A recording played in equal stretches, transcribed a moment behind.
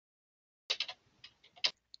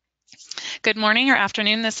Good morning or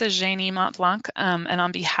afternoon. This is Janie Montblanc, and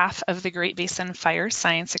on behalf of the Great Basin Fire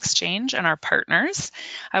Science Exchange and our partners,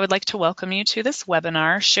 I would like to welcome you to this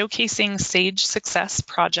webinar showcasing SageSuccess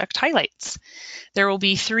Project highlights. There will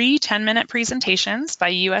be 3 10-minute presentations by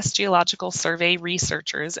U.S. Geological Survey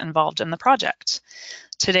researchers involved in the project.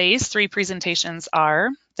 Today's 3 presentations are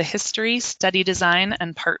the history, study design,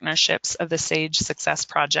 and partnerships of the SageSuccess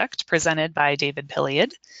Project, presented by David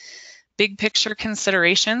Pilliod. Big Picture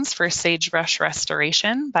Considerations for Sagebrush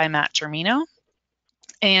Restoration by Matt Germino,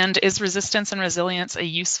 and Is Resistance and Resilience a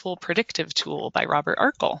Useful Predictive Tool by Robert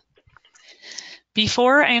Arkle.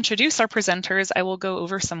 Before I introduce our presenters, I will go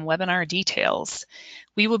over some webinar details.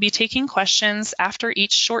 We will be taking questions after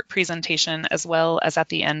each short presentation as well as at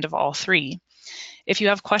the end of all 3. If you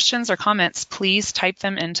have questions or comments, please type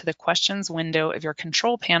them into the questions window of your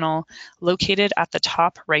control panel located at the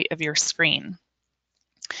top right of your screen.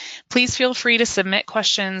 Please feel free to submit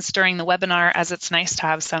questions during the webinar, as it's nice to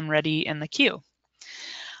have some ready in the queue.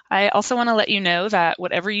 I also want to let you know that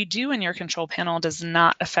whatever you do in your control panel does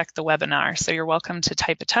not affect the webinar, so you're welcome to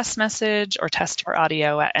type a test message or test your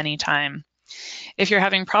audio at any time. If you're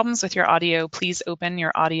having problems with your audio, please open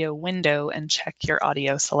your audio window and check your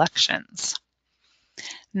audio selections.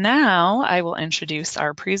 Now I will introduce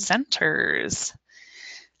our presenters.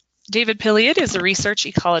 David Pilliod is a research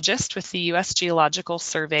ecologist with the U.S. Geological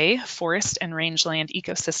Survey Forest and Rangeland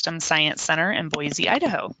Ecosystem Science Center in Boise,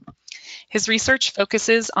 Idaho. His research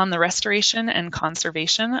focuses on the restoration and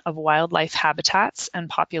conservation of wildlife habitats and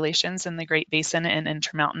populations in the Great Basin and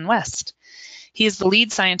Intermountain West. He is the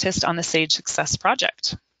lead scientist on the SageSuccess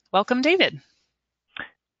Project. Welcome, David.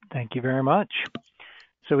 Thank you very much.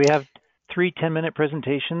 So we have 3 10-minute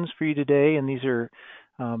presentations for you today, and these are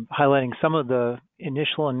highlighting some of the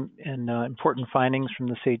initial and important findings from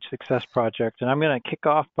the SageSuccess Project. And I'm going to kick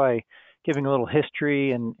off by giving a little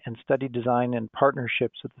history and study design and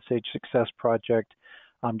partnerships with the SageSuccess Project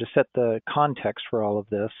to set the context for all of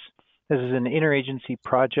this. This is an interagency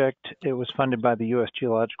project. It was funded by the U.S.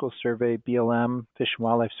 Geological Survey, BLM, Fish and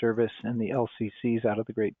Wildlife Service, and the LCCs out of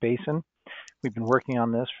the Great Basin. We've been working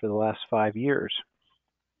on this for the last 5 years.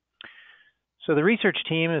 So the research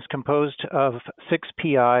team is composed of 6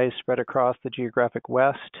 PIs spread across the geographic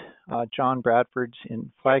West. John Bradford's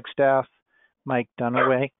in Flagstaff, Mike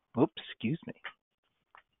Dunaway,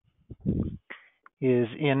 is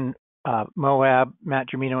in Moab, Matt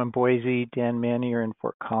Germino in Boise, Dan Manier in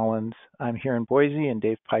Fort Collins. I'm here in Boise, and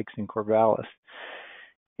Dave Pike's in Corvallis.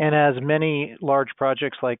 And as many large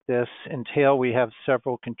projects like this entail, we have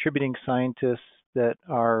several contributing scientists that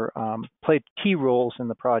are played key roles in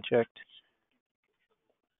the project.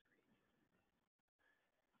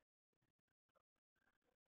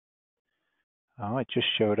 Oh, it just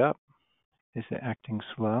showed up. Is it acting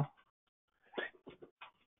slow?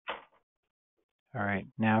 All right,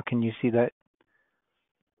 now can you see that?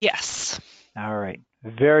 Yes. All right,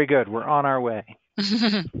 very good. We're on our way.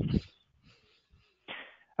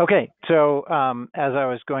 Okay, so as I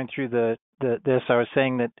was going through this, I was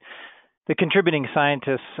saying that the contributing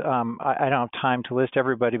scientists, I don't have time to list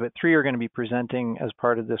everybody, but 3 are going to be presenting as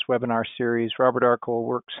part of this webinar series. Robert Arkle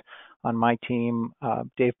works on my team.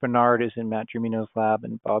 Dave Bernard is in Matt Germino's lab,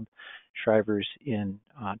 and Bob Shriver's in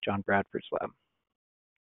John Bradford's lab.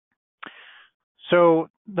 So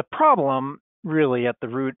the problem really at the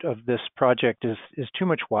root of this project is too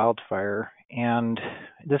much wildfire, and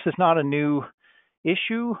this is not a new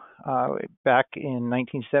issue. Back in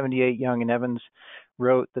 1978, Young and Evans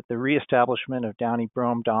wrote that the reestablishment of downy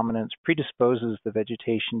brome dominance predisposes the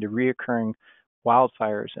vegetation to reoccurring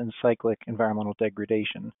wildfires and cyclic environmental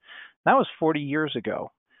degradation. That was 40 years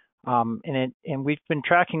ago. And we've been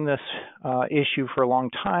tracking this issue for a long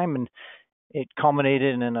time, and it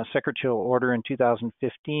culminated in a secretarial order in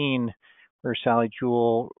 2015 where Sally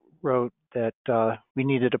Jewell wrote that we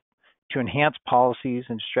needed to enhance policies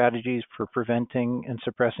and strategies for preventing and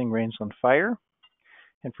suppressing rangeland fire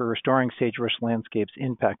and for restoring sagebrush landscapes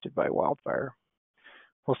impacted by wildfire.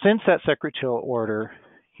 Well, since that secretarial order,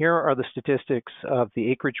 here are the statistics of the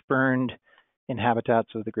acreage burned in habitats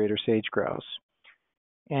of the greater sage grouse.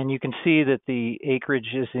 And you can see that the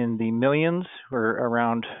acreage is in the millions. We're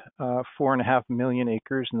around 4.5 million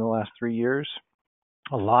acres in the last 3 years.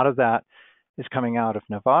 A lot of that is coming out of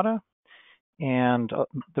Nevada, and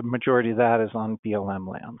the majority of that is on BLM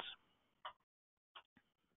lands.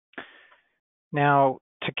 Now,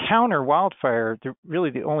 to counter wildfire,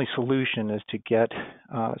 really the only solution is to get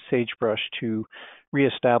sagebrush to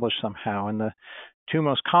reestablish somehow. And the 2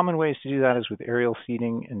 most common ways to do that is with aerial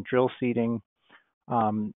seeding and drill seeding.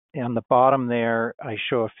 on the bottom there, I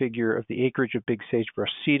show a figure of the acreage of big sagebrush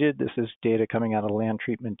seeded. This is data coming out of Land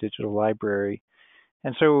Treatment Digital Library.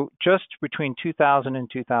 And so just between 2000 and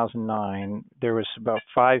 2009, there was about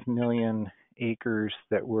 5 million acres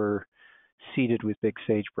that were seeded with big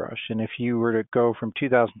sagebrush. And if you were to go from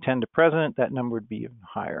 2010 to present, that number would be even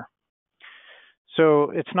higher. So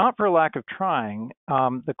it's not for lack of trying.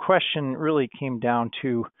 The question really came down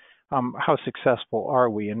to how successful are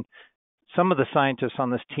we? And some of the scientists on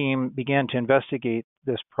this team began to investigate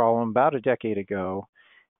this problem about a decade ago.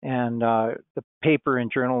 And the paper in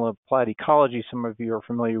Journal of Applied Ecology, some of you are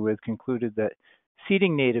familiar with, concluded that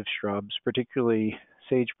seeding native shrubs, particularly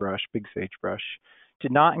sagebrush, big sagebrush,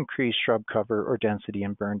 did not increase shrub cover or density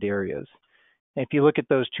in burned areas. And if you look at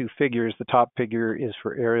those two figures, the top figure is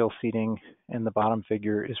for aerial seeding and the bottom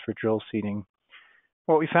figure is for drill seeding.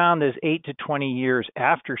 What we found is 8 to 20 years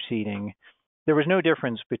after seeding, there was no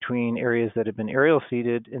difference between areas that had been aerial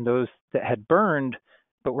seeded and those that had burned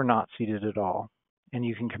but were not seeded at all. And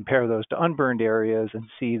you can compare those to unburned areas and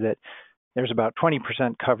see that there's about 20%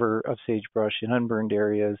 cover of sagebrush in unburned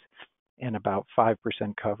areas and about 5%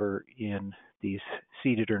 cover in these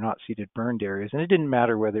seeded or not seeded burned areas. And it didn't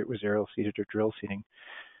matter whether it was aerial seeded or drill seeding.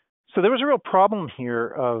 So there was a real problem here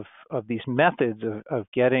of these methods of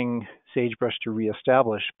getting sagebrush to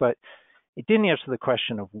reestablish, but it didn't answer the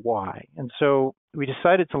question of why. And so we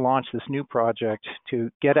decided to launch this new project to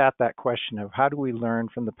get at that question of how do we learn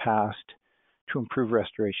from the past to improve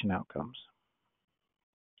restoration outcomes.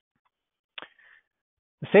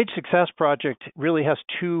 The SageSuccess Project really has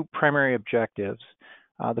two primary objectives.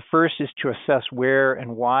 The first is to assess where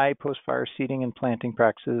and why post-fire seeding and planting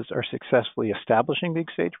practices are successfully establishing big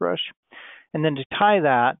sagebrush, and then to tie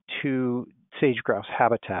that to sage-grouse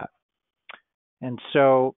habitat. And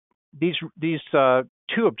so these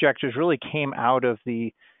two objectives really came out of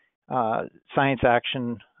the Science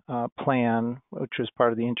Action Plan, which was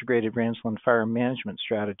part of the Integrated Rangeland Fire Management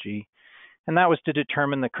Strategy. And that was to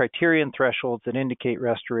determine the criteria and thresholds that indicate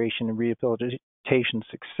restoration and rehabilitation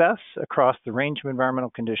success across the range of environmental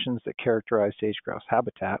conditions that characterize sage-grouse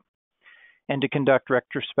habitat, and to conduct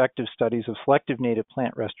retrospective studies of selective native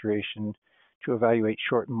plant restoration to evaluate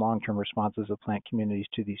short and long-term responses of plant communities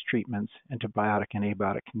to these treatments and to biotic and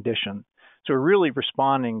abiotic conditions. So we're really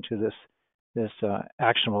responding to this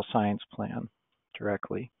actionable science plan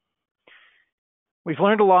directly. We've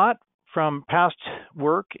learned a lot from past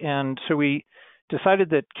work, and so we decided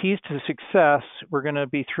that keys to success were going to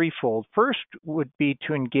be threefold. First would be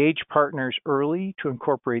to engage partners early to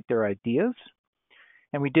incorporate their ideas.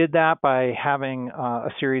 And we did that by having a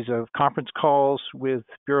series of conference calls with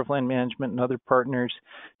Bureau of Land Management and other partners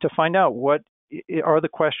to find out what are the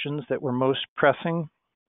questions that were most pressing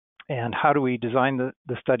and how do we design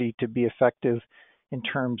the study to be effective in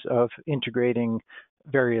terms of integrating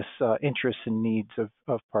various interests and needs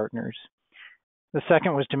of partners. The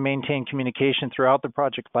second was to maintain communication throughout the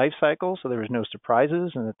project lifecycle, so there was no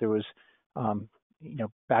surprises and that there was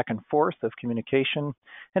back and forth of communication.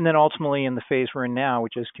 And then ultimately in the phase we're in now,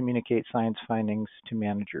 which is communicate science findings to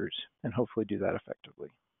managers and hopefully do that effectively.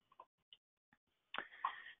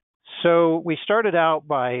 So we started out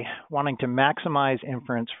by wanting to maximize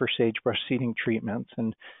inference for sagebrush seeding treatments.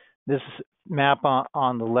 And this map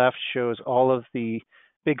on the left shows all of the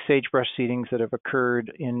big sagebrush seedings that have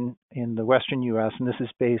occurred in the western US, and this is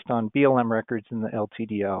based on BLM records in the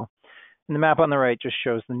LTDL. And the map on the right just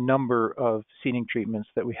shows the number of seeding treatments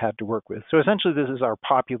that we had to work with. So essentially this is our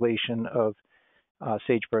population of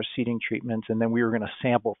sagebrush seeding treatments, and then we were going to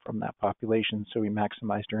sample from that population so we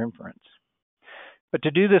maximized our inference. But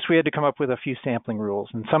to do this, we had to come up with a few sampling rules.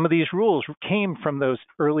 And some of these rules came from those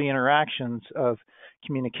early interactions of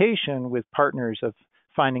communication with partners of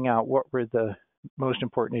finding out what were the most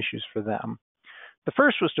important issues for them. The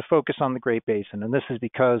first was to focus on the Great Basin, and this is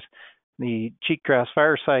because the cheatgrass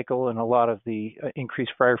fire cycle and a lot of the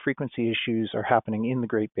increased fire frequency issues are happening in the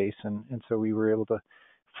Great Basin, and so we were able to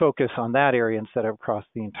focus on that area instead of across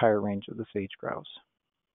the entire range of the sage-grouse.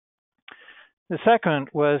 The second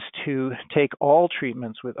was to take all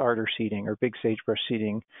treatments with ardor seeding or big sagebrush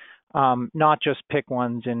seeding, not just pick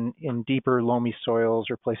ones in deeper loamy soils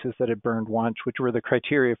or places that had burned once, which were the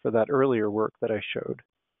criteria for that earlier work that I showed.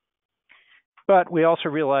 But we also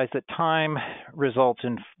realized that time results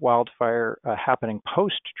in wildfire happening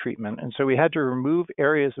post-treatment, and so we had to remove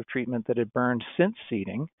areas of treatment that had burned since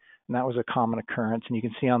seeding, and that was a common occurrence. And you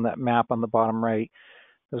can see on that map on the bottom right,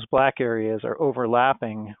 those black areas are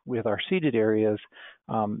overlapping with our seeded areas,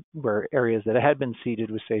 where areas that had been seeded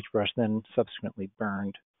with sagebrush then subsequently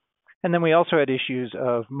burned. And then we also had issues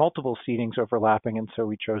of multiple seedings overlapping, and so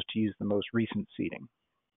we chose to use the most recent seeding.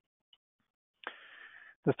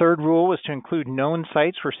 The third rule was to include known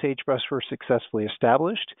sites where sagebrush were successfully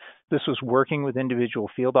established. This was working with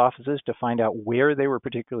individual field offices to find out where they were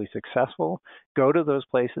particularly successful, go to those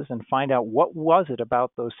places and find out what was it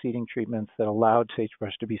about those seeding treatments that allowed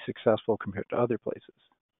sagebrush to be successful compared to other places.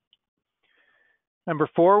 Number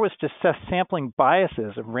 4 was to assess sampling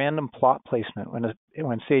biases of random plot placement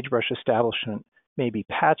when sagebrush establishment may be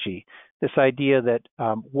patchy. This idea that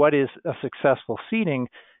what is a successful seeding,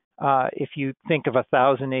 if you think of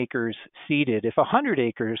 1,000 acres seeded, if 100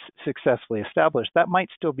 acres successfully established, that might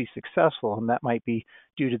still be successful, and that might be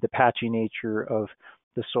due to the patchy nature of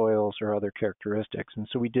the soils or other characteristics. And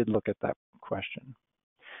so we did look at that question.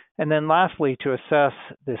 And then lastly, to assess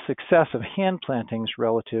the success of hand plantings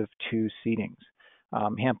relative to seedings.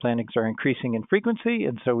 Hand plantings are increasing in frequency,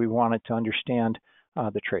 and so we wanted to understand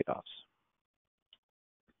the trade-offs.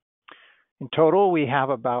 In total, we have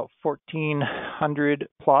about 1,400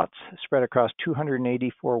 plots spread across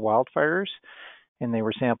 284 wildfires, and they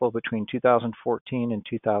were sampled between 2014 and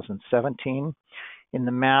 2017. In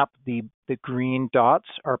the map, the green dots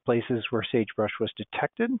are places where sagebrush was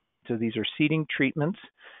detected. So these are seeding treatments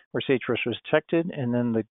where sagebrush was detected, and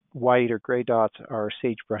then the white or gray dots are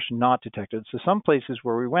sagebrush not detected. So some places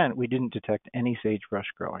where we went, we didn't detect any sagebrush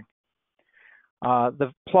growing.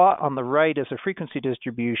 The plot on the right is a frequency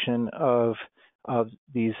distribution of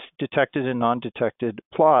these detected and non-detected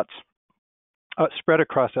plots spread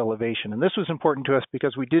across elevation. And this was important to us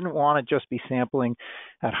because we didn't want to just be sampling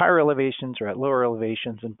at higher elevations or at lower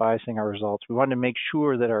elevations and biasing our results. We wanted to make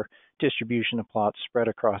sure that our distribution of plots spread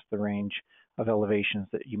across the range of elevations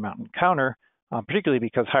that you might encounter, particularly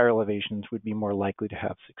because higher elevations would be more likely to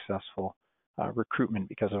have successful recruitment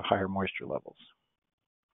because of higher moisture levels.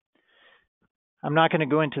 I'm not going to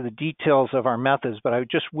go into the details of our methods, but I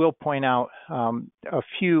just will point out a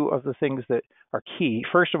few of the things that are key.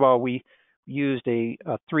 First of all, we used a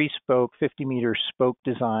 3-spoke, 50-meter spoke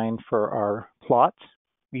design for our plots.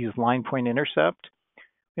 We used line point intercept.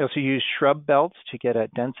 We also used shrub belts to get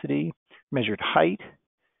at density, measured height.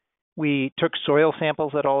 We took soil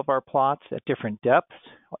samples at all of our plots at different depths,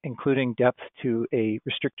 including depth to a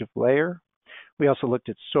restrictive layer. We also looked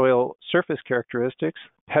at soil surface characteristics,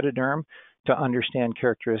 pediderm, to understand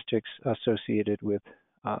characteristics associated with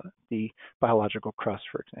the biological crust,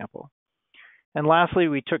 for example. And lastly,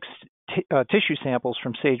 we took tissue samples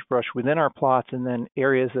from sagebrush within our plots and then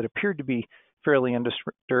areas that appeared to be fairly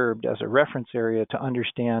undisturbed as a reference area to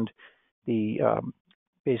understand the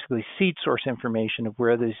basically seed source information of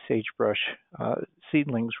where the sagebrush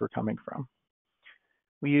seedlings were coming from.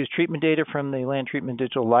 We used treatment data from the Land Treatment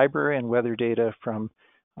Digital Library and weather data from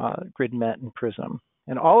GridMet and PRISM.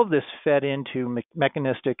 And all of this fed into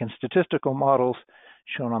mechanistic and statistical models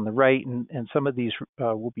shown on the right, and some of these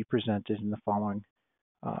will be presented in the following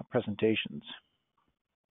presentations.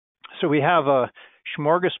 So we have a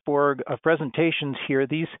smorgasbord of presentations here.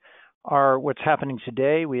 These are what's happening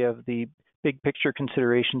today. We have the big picture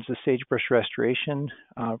considerations of sagebrush restoration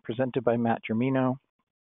presented by Matt Germino,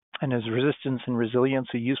 and as resistance and resilience,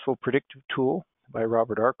 a useful predictive tool by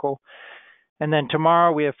Robert Arkle. And then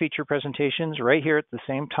tomorrow we have feature presentations right here at the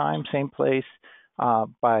same time, same place,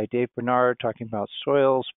 by Dave Bernard talking about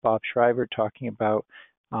soils, Bob Shriver talking about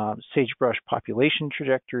sagebrush population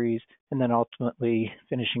trajectories, and then ultimately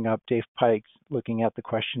finishing up Dave Pikes looking at the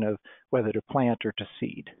question of whether to plant or to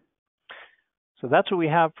seed. So that's what we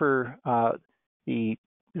have for the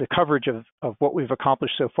coverage of what we've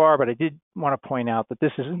accomplished so far, but I did want to point out that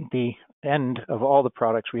this isn't the end of all the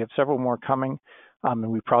products. We have several more coming.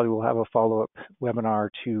 And we probably will have a follow-up webinar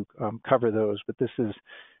to cover those, but this is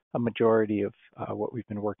a majority of what we've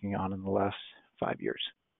been working on in the last 5 years.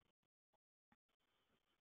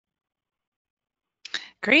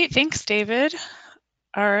 Great, thanks, David.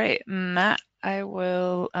 All right, Matt, I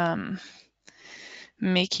will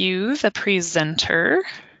make you the presenter.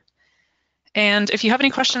 And if you have any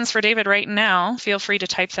questions for David right now, feel free to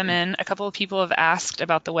type them in. A couple of people have asked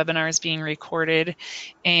about the webinars being recorded,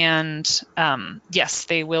 and yes,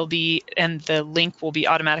 they will be, and the link will be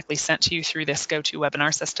automatically sent to you through this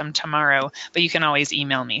GoToWebinar system tomorrow, but you can always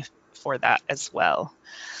email me for that as well.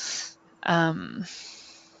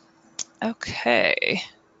 Okay,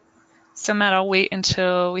 so Matt, I'll wait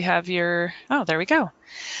until we have your, oh, there we go.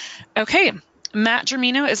 Okay. Matt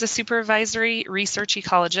Germino is a supervisory research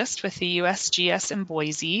ecologist with the USGS in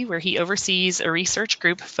Boise, where he oversees a research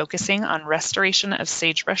group focusing on restoration of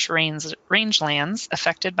sagebrush rangelands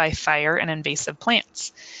affected by fire and invasive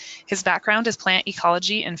plants. His background is plant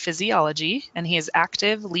ecology and physiology, and he is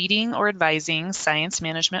active leading or advising science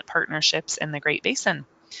management partnerships in the Great Basin.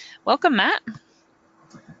 Welcome, Matt.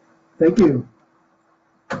 Thank you.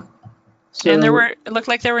 And So, it looked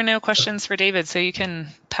like there were no questions for David, so you can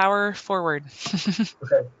power forward.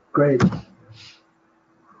 okay, great.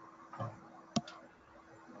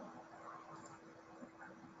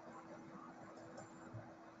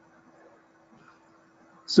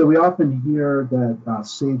 So we often hear that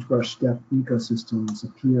sagebrush depth ecosystems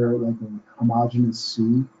appear like a homogeneous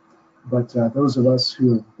sea, but those of us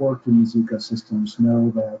who have worked in these ecosystems know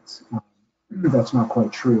that that's not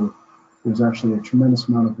quite true. There's actually a tremendous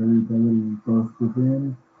amount of variability both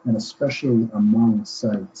within and especially among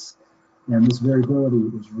sites. And this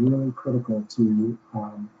variability is really critical to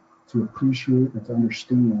appreciate and to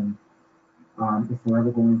understand if we're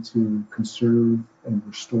ever going to conserve and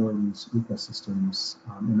restore these ecosystems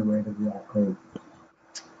in the way that we all hope.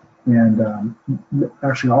 And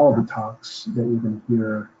actually, all of the talks that you're going to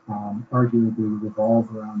hear arguably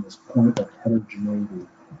revolve around this point of heterogeneity.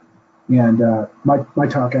 And my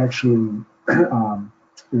talk actually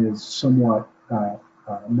is somewhat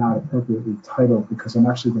not appropriately titled because I'm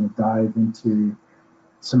actually going to dive into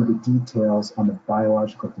some of the details on the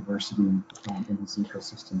biological diversity in these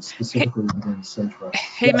ecosystems, specifically within sagebrush.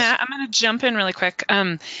 Hey, yes. Matt, I'm going to jump in really quick.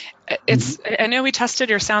 I know we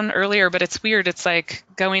tested your sound earlier, but it's weird. It's like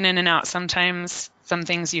going in and out. Sometimes some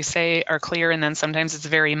things you say are clear, and then sometimes it's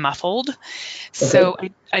very muffled. Okay. So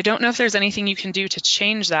I don't know if there's anything you can do to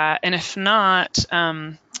change that. And if not,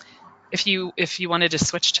 if you wanted to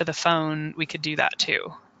switch to the phone, we could do that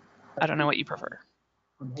too. I don't know what you prefer.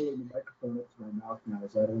 I'm holding the microphone up to my mouth now.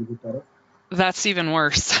 Is that a little bit better? That's even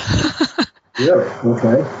worse. Really?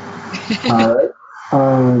 Okay. All right.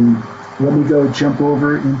 Let me go jump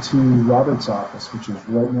over into Robert's office, which is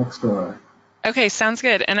right next door. Okay, sounds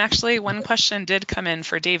good. And actually, one question did come in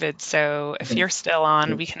for David. So if you're still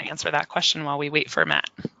on, we can answer that question while we wait for Matt.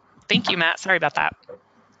 Thank you, Matt. Sorry about that.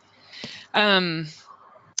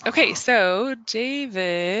 Okay, so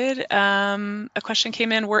David, a question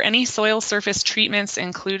came in. Were any soil surface treatments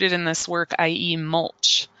included in this work, i.e.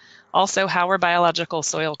 mulch? Also, how were biological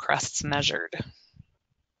soil crusts measured?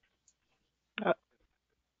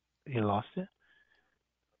 You lost it?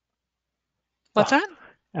 What's that?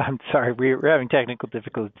 I'm sorry, we're having technical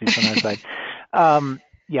difficulties on our side.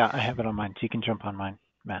 Yeah, I have it on mine, so you can jump on mine,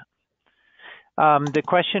 Matt. The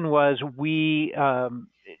question was,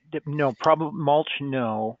 mulch,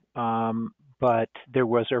 no, but there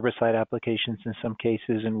was herbicide applications in some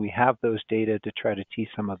cases, and we have those data to try to tease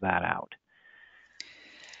some of that out.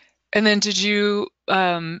 And then did you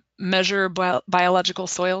measure biological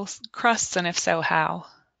soil crusts, and if so, how?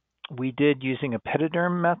 We did using a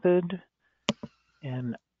pediderm method,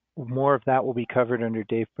 and more of that will be covered under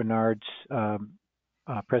Dave Bernard's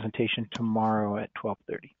presentation tomorrow at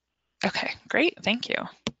 12:30. Okay, great. Thank you.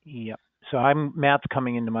 Yep. So Matt's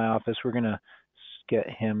coming into my office. We're going to get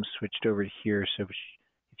him switched over here. So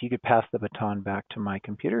if you could pass the baton back to my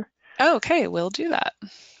computer. Oh, okay, we'll do that.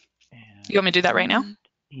 And you want me to do that right now?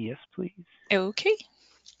 Yes, please. Okay.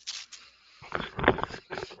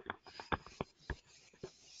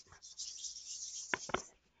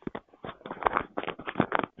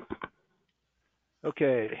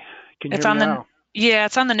 Okay. Can you hear me now? Yeah,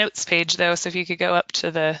 it's on the notes page though, so if you could go up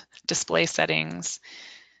to the display settings.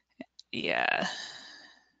 Yeah.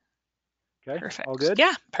 Okay. Perfect. All good?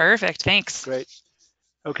 Yeah, perfect. Thanks. Great.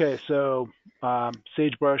 Okay, so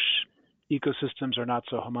sagebrush ecosystems are not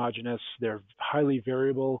so homogeneous. They're highly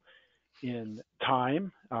variable in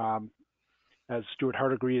time. As Stuart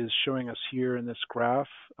Hardigree is showing us here in this graph,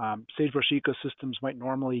 sagebrush ecosystems might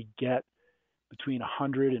normally get between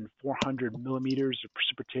 100 and 400 millimeters of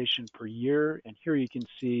precipitation per year. And here you can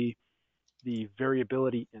see the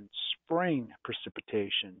variability in spring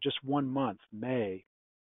precipitation. Just 1 month, May,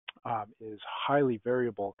 is highly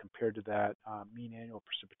variable compared to that mean annual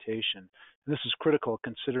precipitation. And this is critical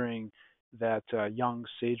considering that young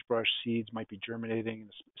sagebrush seeds might be germinating,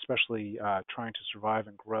 especially trying to survive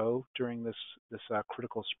and grow during this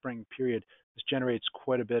critical spring period. This generates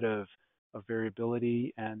quite a bit of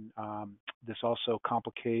variability, and this also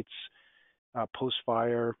complicates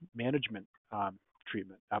post-fire management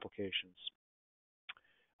treatment applications.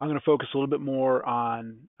 I'm going to focus a little bit more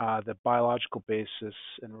on the biological basis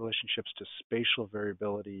and relationships to spatial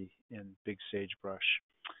variability in big sagebrush.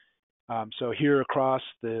 So here across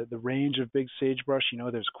the range of big sagebrush,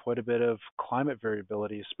 there's quite a bit of climate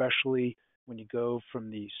variability, especially when you go from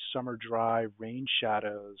the summer dry rain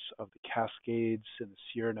shadows of the Cascades in the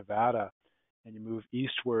Sierra Nevada, and you move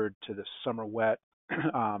eastward to the summer wet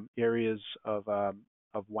areas of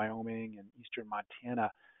Wyoming and eastern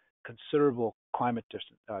Montana. Considerable climate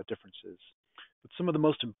differences. But some of the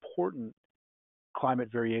most important climate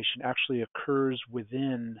variation actually occurs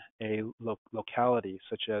within a locality,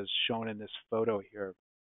 such as shown in this photo here.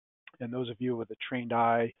 And those of you with a trained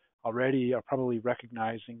eye already are probably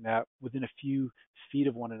recognizing that within a few feet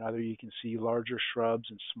of one another, you can see larger shrubs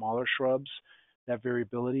and smaller shrubs. That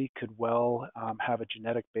variability could well have a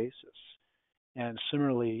genetic basis. And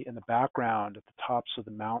similarly, in the background at the tops of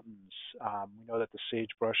the mountains, we know that the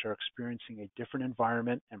sagebrush are experiencing a different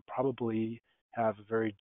environment and probably have a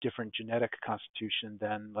very different genetic constitution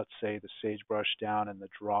than, let's say, the sagebrush down in the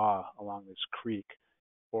draw along this creek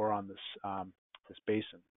or on this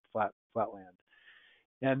basin, flatland.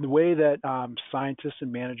 And the way that scientists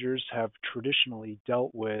and managers have traditionally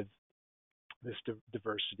dealt with this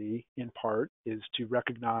diversity, in part, is to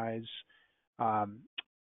recognize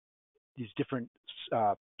these different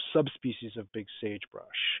subspecies of big sagebrush.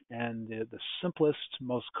 And the simplest,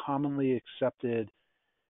 most commonly accepted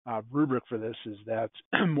rubric for this is that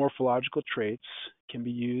morphological traits can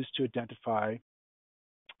be used to identify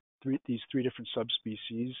these three different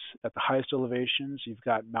subspecies. At the highest elevations, you've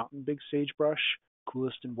got mountain big sagebrush,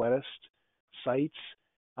 coolest and wettest sites,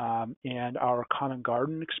 and our common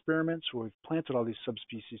garden experiments, where we've planted all these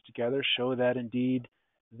subspecies together, show that indeed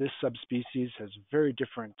this subspecies has very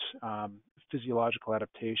different physiological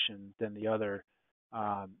adaptation than the other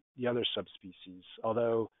subspecies,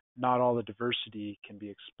 although not all the diversity can be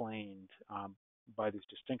explained by these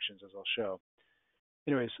distinctions, as I'll show.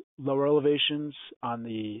 Anyways, lower elevations on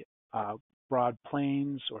the broad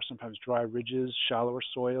plains or sometimes dry ridges, shallower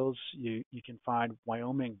soils, you can find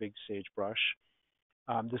Wyoming big sagebrush.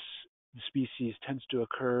 This species tends to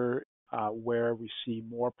occur where we see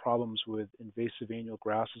more problems with invasive annual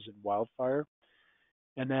grasses and wildfire.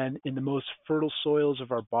 And then in the most fertile soils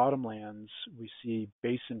of our bottomlands, we see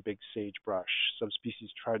basin big sagebrush, subspecies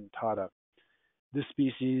tridentata. This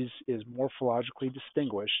species is morphologically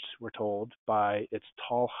distinguished, we're told, by its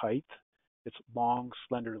tall height, its long,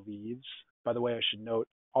 slender leaves. By the way, I should note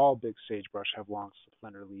all big sagebrush have long,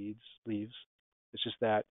 slender leaves. It's just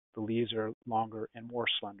that the leaves are longer and more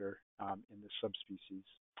slender in this subspecies.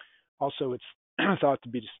 Also, it's thought to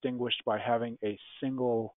be distinguished by having a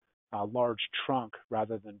single large trunk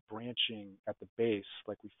rather than branching at the base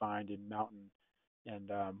like we find in mountain and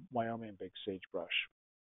Wyoming big sagebrush.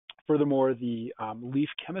 Furthermore, the leaf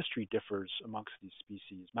chemistry differs amongst these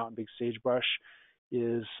species. Mountain big sagebrush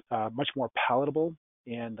is much more palatable,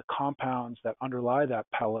 and the compounds that underlie that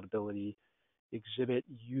palatability exhibit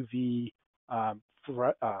UV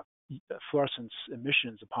fluorescence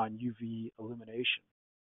emissions upon UV illumination.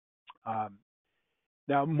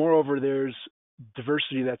 Now, moreover, there's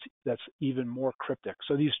diversity that's even more cryptic.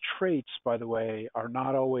 So these traits, by the way, are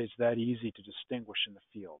not always that easy to distinguish in the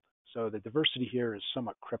field. So the diversity here is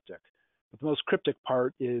somewhat cryptic. But the most cryptic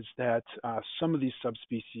part is that some of these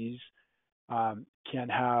subspecies can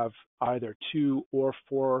have either 2 or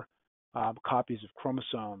 4 copies of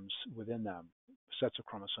chromosomes within them, sets of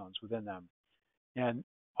chromosomes within them. And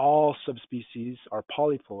all subspecies are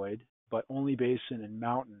polyploid, but only basin and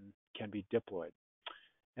mountain can be diploid.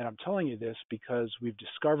 And I'm telling you this because we've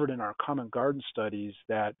discovered in our common garden studies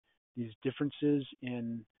that these differences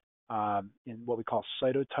in what we call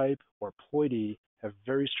cytotype or ploidy have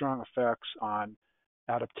very strong effects on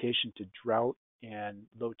adaptation to drought and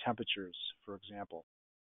low temperatures, for example.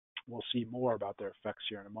 We'll see more about their effects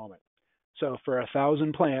here in a moment. So for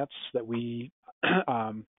 1,000 plants that we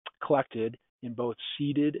collected in both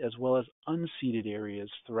seeded as well as unseeded areas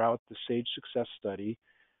throughout the SageSuccess study,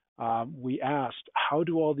 we asked, how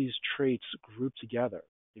do all these traits group together?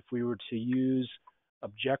 If we were to use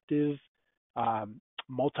objective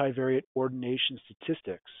multivariate ordination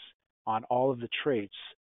statistics on all of the traits,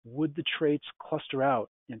 would the traits cluster out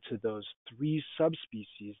into those 3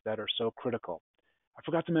 subspecies that are so critical? I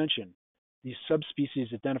forgot to mention, these subspecies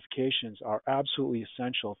identifications are absolutely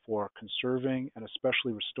essential for conserving and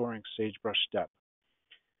especially restoring sagebrush steppe.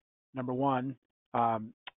 Number 1,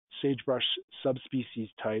 sagebrush subspecies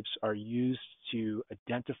types are used to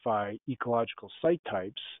identify ecological site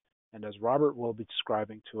types, and as Robert will be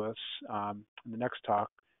describing to us in the next talk,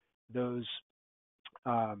 those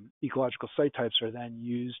ecological site types are then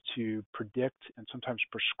used to predict and sometimes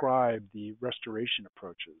prescribe the restoration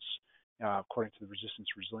approaches according to the resistance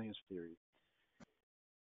resilience theory.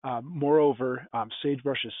 Moreover,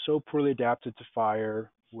 sagebrush is so poorly adapted to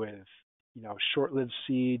fire with short-lived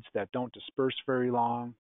seeds that don't disperse very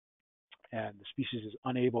long, and the species is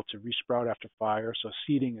unable to resprout after fire, so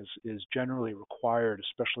seeding is generally required,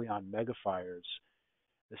 especially on megafires.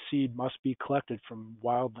 The seed must be collected from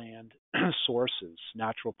wildland sources,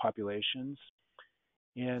 natural populations,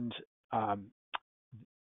 and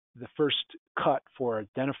the first cut for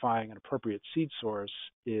identifying an appropriate seed source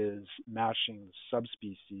is matching the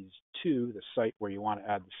subspecies to the site where you want to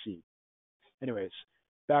add the seed. Anyways,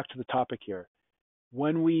 back to the topic here.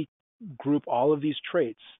 When we group all of these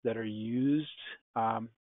traits that are used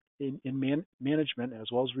in management as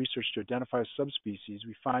well as research to identify subspecies,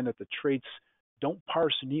 we find that the traits don't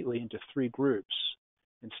parse neatly into 3 groups.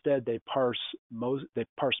 Instead, they parse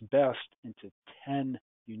best into 10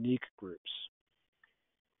 unique groups.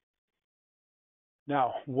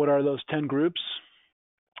 Now, what are those 10 groups?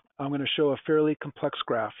 I'm going to show a fairly complex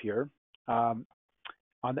graph here. On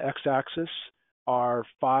the x-axis are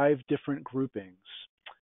 5 different groupings.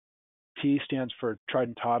 T stands for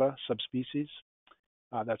tridentata subspecies.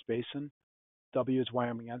 That's basin. W is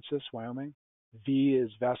wyomingensis, Wyoming. V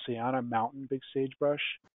is Vassiana mountain big sagebrush.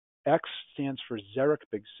 X stands for xeric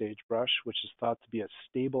big sagebrush, which is thought to be a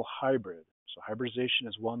stable hybrid. So hybridization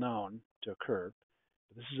is well known to occur.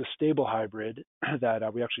 But this is a stable hybrid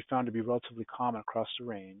that we actually found to be relatively common across the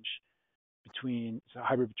range. It's a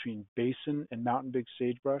hybrid between basin and mountain big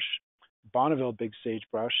sagebrush. Bonneville big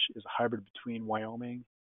sagebrush is a hybrid between Wyoming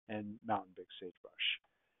and mountain big sagebrush.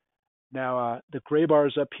 Now, the gray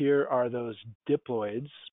bars up here are those diploids.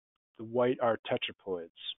 The white are tetraploids.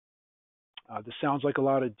 This sounds like a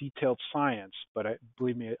lot of detailed science, but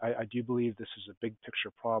believe me, I do believe this is a big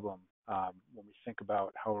picture problem when we think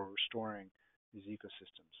about how we're restoring these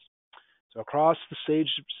ecosystems. So across the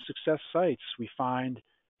SageSuccess sites, we find,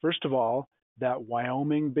 first of all, that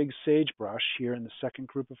Wyoming big sagebrush here in the second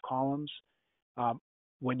group of columns.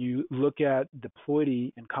 When you look at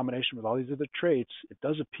diploidy in combination with all these other traits, it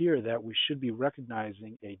does appear that we should be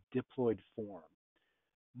recognizing a diploid form.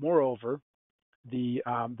 Moreover, the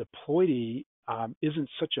diploidy isn't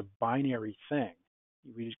such a binary thing.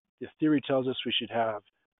 The theory tells us we should have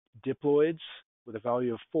diploids with a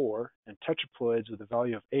value of 4 and tetraploids with a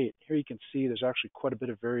value of 8. Here you can see there's actually quite a bit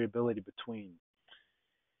of variability between.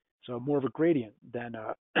 So more of a gradient than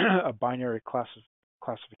a binary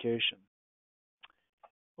classification.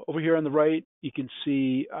 Over here on the right, you can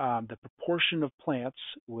see the proportion of plants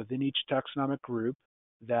within each taxonomic group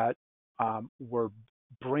that were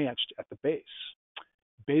branched at the base.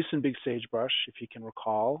 Basin big sagebrush, if you can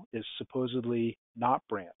recall, is supposedly not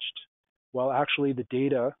branched. Well, actually, the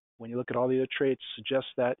data, when you look at all the other traits, suggests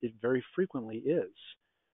that it very frequently is.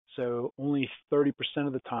 So only 30%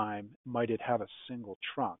 of the time might it have a single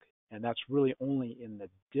trunk, and that's really only in the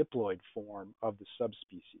diploid form of the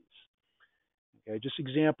subspecies. Okay, just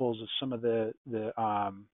examples of some of the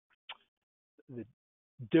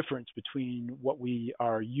difference between what we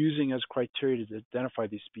are using as criteria to identify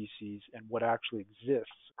these species and what actually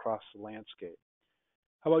exists across the landscape.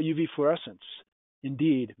 How about UV fluorescence?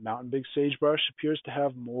 Indeed, mountain big sagebrush appears to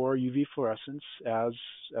have more UV fluorescence, as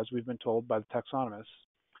we've been told by the taxonomists.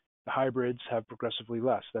 The hybrids have progressively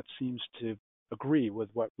less. That seems to agree with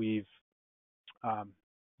what we've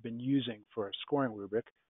been using for a scoring rubric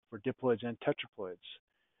for diploids and tetraploids.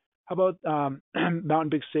 How about mountain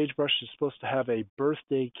big sagebrush is supposed to have a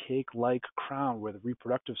birthday cake-like crown where the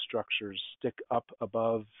reproductive structures stick up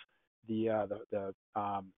above the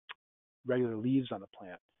regular leaves on the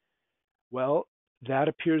plant. Well, that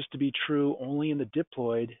appears to be true only in the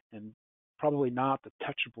diploid and probably not the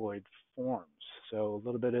tetraploid forms. So a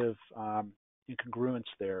little bit of incongruence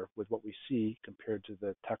there with what we see compared to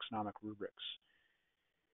the taxonomic rubrics.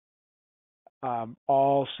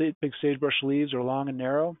 All big sagebrush leaves are long and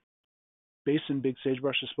narrow. Basin big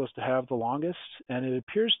sagebrush is supposed to have the longest, and it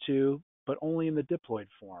appears to, but only in the diploid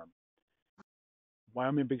form.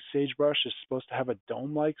 Wyoming big sagebrush is supposed to have a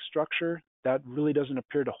dome-like structure. That really doesn't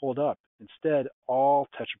appear to hold up. Instead, all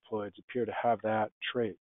tetraploids appear to have that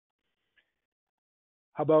trait.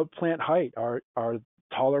 How about plant height? Are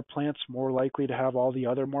taller plants more likely to have all the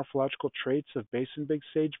other morphological traits of basin big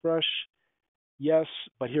sagebrush? Yes,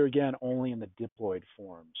 but here again, only in the diploid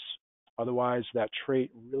forms. Otherwise, that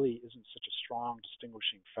trait really isn't such a strong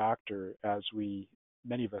distinguishing factor as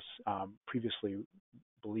many of us previously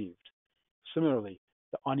believed. Similarly,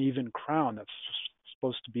 the uneven crown that's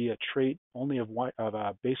supposed to be a trait only of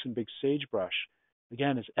basin big sagebrush,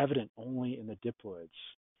 again, is evident only in the diploids.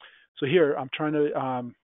 So here, I'm trying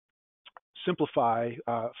to simplify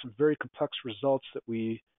some very complex results that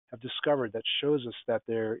we have discovered that shows us that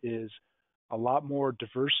there is a lot more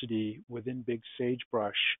diversity within big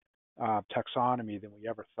sagebrush taxonomy than we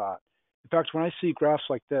ever thought. In fact, when I see graphs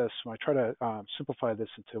like this, when I try to simplify this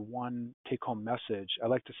into one take-home message, I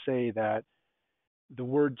like to say that the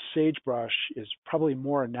word sagebrush is probably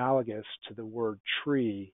more analogous to the word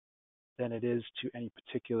tree than it is to any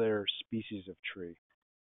particular species of tree.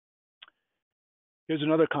 Here's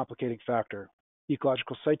another complicating factor.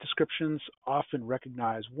 Ecological site descriptions often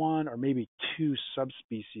recognize one or maybe two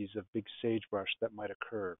subspecies of big sagebrush that might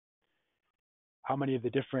occur. How many of the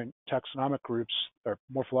different taxonomic groups or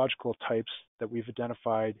morphological types that we've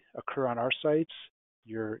identified occur on our sites?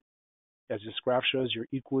 As this graph shows, you're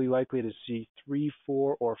equally likely to see 3,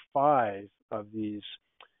 4, or 5 of these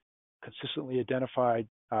consistently identified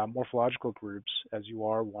morphological groups as you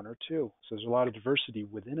are 1 or 2. So there's a lot of diversity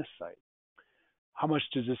within a site. How much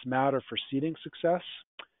does this matter for seeding success?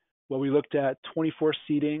 Well, we looked at 24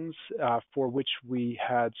 seedings for which we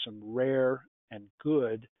had some rare and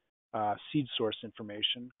good seed source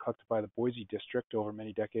information collected by the Boise district over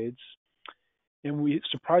many decades. And we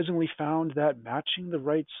surprisingly found that matching the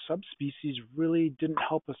right subspecies really didn't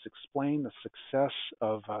help us explain the success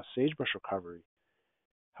of sagebrush recovery.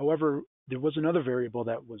 However, there was another variable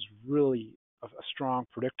that was really a strong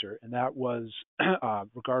predictor, and that was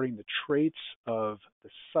regarding the traits of the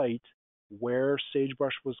site where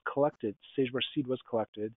sagebrush was collected, sagebrush seed was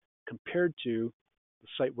collected, compared to the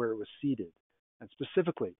site where it was seeded. And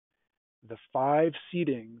specifically, the 5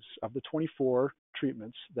 seedings of the 24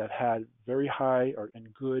 treatments that had very high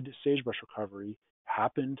and good sagebrush recovery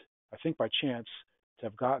happened, I think by chance, to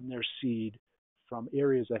have gotten their seed from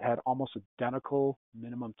areas that had almost identical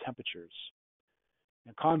minimum temperatures.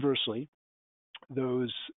 And conversely,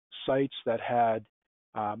 those sites that had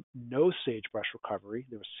no sagebrush recovery,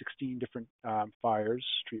 there were 16 different fires,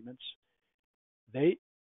 treatments,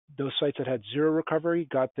 those sites that had 0 recovery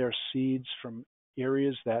got their seeds from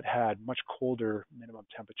areas that had much colder minimum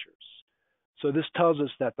temperatures. So this tells us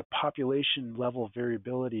that the population level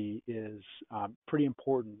variability is pretty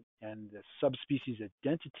important, and the subspecies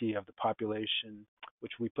identity of the population,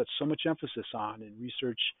 which we put so much emphasis on in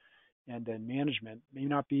research and in management, may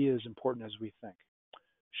not be as important as we think.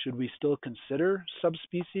 Should we still consider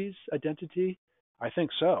subspecies identity? I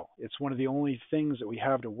think so. It's one of the only things that we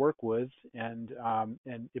have to work with, and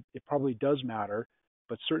it probably does matter,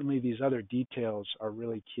 but certainly these other details are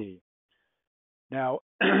really key. Now,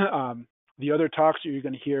 the other talks that you're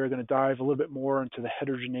going to hear are going to dive a little bit more into the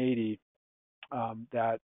heterogeneity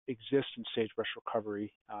that exists in sagebrush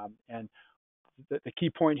recovery. And the key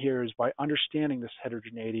point here is by understanding this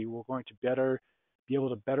heterogeneity, we're going to be able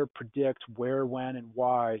to better predict where, when, and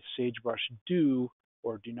why sagebrush do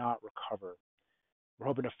or do not recover. We're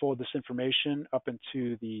hoping to fold this information up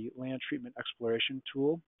into the land treatment exploration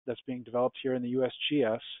tool that's being developed here in the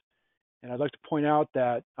USGS. And I'd like to point out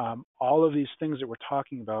that all of these things that we're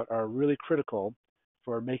talking about are really critical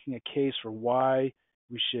for making a case for why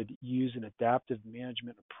we should use an adaptive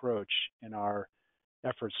management approach in our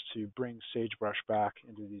efforts to bring sagebrush back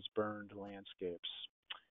into these burned landscapes.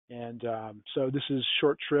 And so this is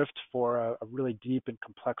short shrift for a really deep and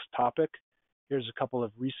complex topic. Here's a couple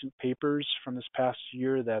of recent papers from this past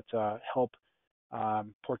year that help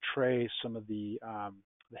portray some of the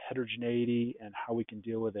heterogeneity and how we can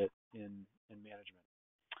deal with it in management.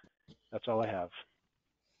 That's all I have.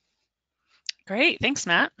 Great, thanks,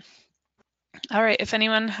 Matt. All right, if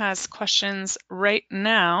anyone has questions right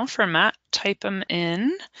now for Matt, type them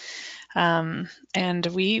in, and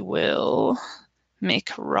we will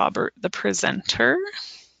make Robert the presenter.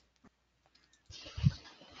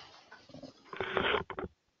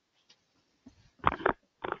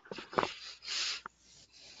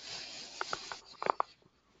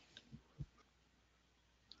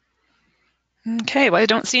 Okay, well, I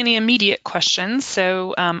don't see any immediate questions,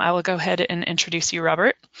 so I will go ahead and introduce you,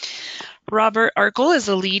 Robert. Robert Arkle is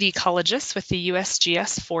a lead ecologist with the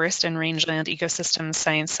USGS Forest and Rangeland Ecosystems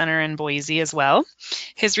Science Center in Boise as well.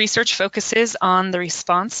 His research focuses on the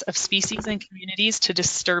response of species and communities to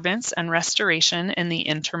disturbance and restoration in the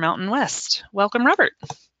Intermountain West. Welcome, Robert.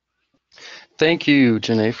 Thank you,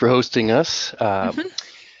 Janae, for hosting us.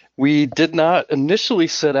 We did not initially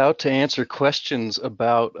set out to answer questions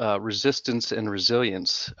about resistance and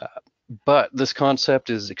resilience, but this concept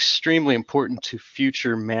is extremely important to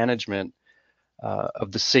future management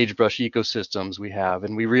of the sagebrush ecosystems we have,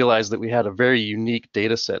 and we realized that we had a very unique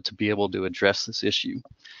data set to be able to address this issue.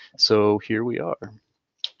 So here we are.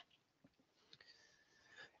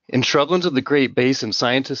 In shrublands of the Great Basin,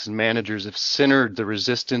 scientists and managers have centered the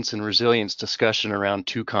resistance and resilience discussion around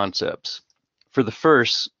 2 concepts. For the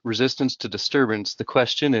first, resistance to disturbance, the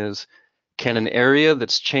question is, can an area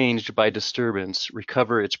that's changed by disturbance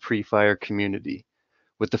recover its pre-fire community,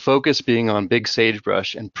 with the focus being on big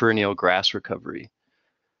sagebrush and perennial grass recovery?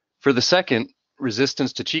 For the second,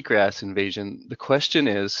 resistance to cheatgrass invasion, the question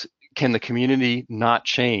is, can the community not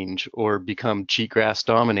change or become cheatgrass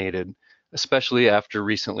dominated, especially after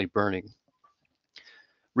recently burning?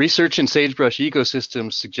 Research in sagebrush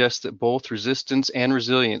ecosystems suggests that both resistance and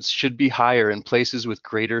resilience should be higher in places with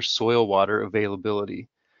greater soil water availability,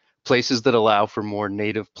 places that allow for more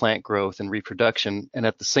native plant growth and reproduction, and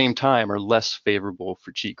at the same time are less favorable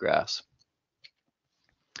for cheatgrass.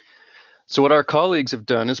 So what our colleagues have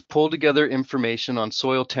done is pull together information on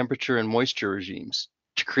soil temperature and moisture regimes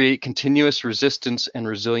to create continuous resistance and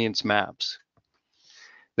resilience maps.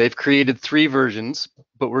 They've created 3 versions,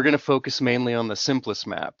 but we're going to focus mainly on the simplest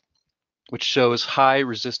map, which shows high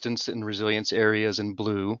resistance and resilience areas in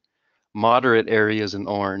blue, moderate areas in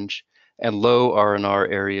orange, and low R&R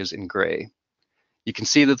areas in gray. You can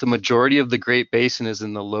see that the majority of the Great Basin is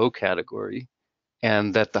in the low category,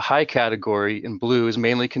 and that the high category in blue is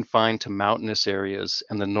mainly confined to mountainous areas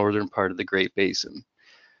and the northern part of the Great Basin.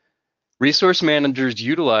 Resource managers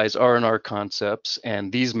utilize R&R concepts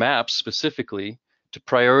and these maps specifically to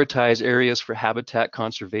prioritize areas for habitat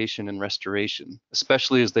conservation and restoration,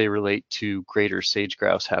 especially as they relate to greater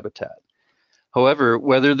sage-grouse habitat. However,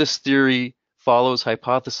 whether this theory follows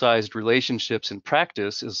hypothesized relationships in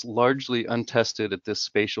practice is largely untested at this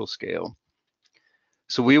spatial scale.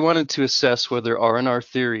 So we wanted to assess whether R&R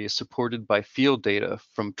theory is supported by field data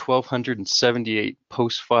from 1,278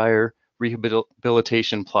 post-fire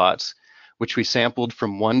rehabilitation plots, which we sampled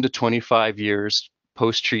from 1 to 25 years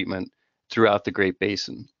post-treatment throughout the Great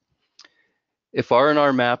Basin. If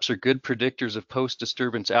R&R maps are good predictors of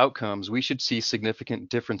post-disturbance outcomes, we should see significant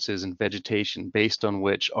differences in vegetation based on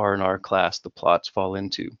which R&R class the plots fall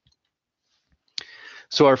into.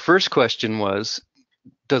 So our first question was,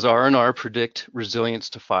 does R&R predict resilience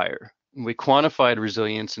to fire? And we quantified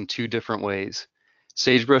resilience in 2 different ways,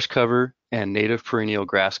 sagebrush cover and native perennial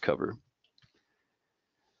grass cover.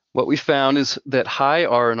 What we found is that high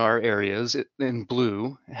R&R areas in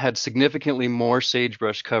blue had significantly more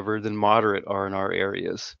sagebrush cover than moderate R&R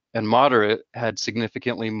areas, and moderate had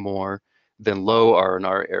significantly more than low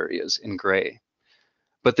R&R areas in gray.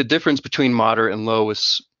 But the difference between moderate and low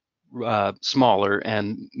was smaller,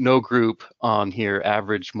 and no group on here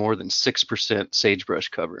averaged more than 6% sagebrush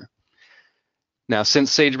cover. Now,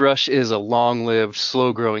 since sagebrush is a long-lived,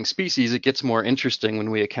 slow-growing species, it gets more interesting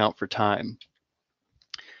when we account for time.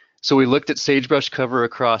 So we looked at sagebrush cover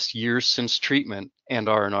across years since treatment and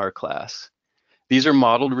R&R class. These are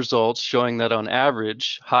modeled results showing that on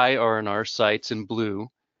average, high R&R sites in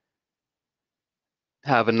blue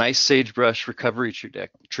have a nice sagebrush recovery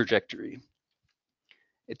trajectory.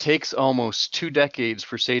 It takes almost 2 decades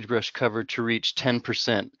for sagebrush cover to reach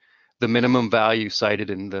 10%, the minimum value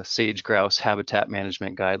cited in the sage-grouse habitat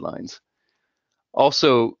management guidelines.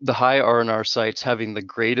 Also, the high R&R sites having the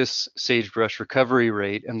greatest sagebrush recovery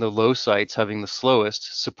rate and the low sites having the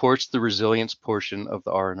slowest supports the resilience portion of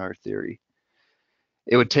the R&R theory.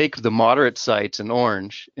 It would take the moderate sites in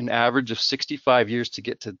orange an average of 65 years to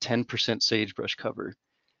get to 10% sagebrush cover,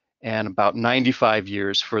 and about 95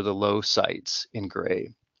 years for the low sites in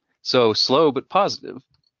gray. So slow but positive.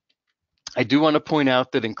 I do want to point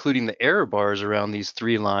out that including the error bars around these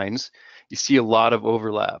 3 lines, you see a lot of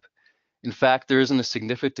overlap. In fact, there isn't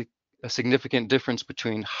a significant difference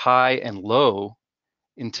between high and low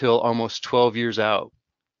until almost 12 years out.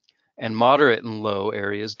 And moderate and low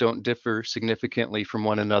areas don't differ significantly from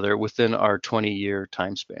one another within our 20-year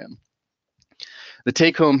time span. The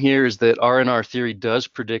take home here is that R&R theory does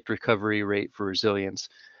predict recovery rate for resilience,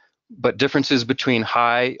 but differences between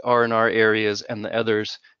high R&R areas and the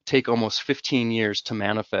others take almost 15 years to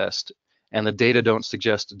manifest, and the data don't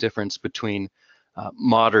suggest a difference between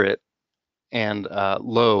moderate and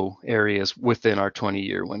low areas within our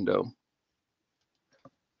 20-year window.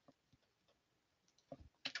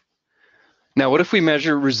 Now, what if we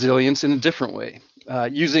measure resilience in a different way,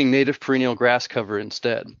 using native perennial grass cover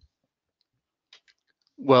instead?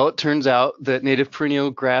 Well, it turns out that native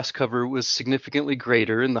perennial grass cover was significantly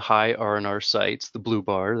greater in the high R&R sites, the blue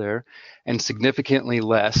bar there, and significantly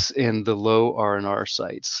less in the low R&R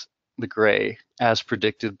sites, the gray, as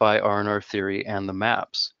predicted by R&R theory and the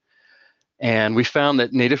maps. And we found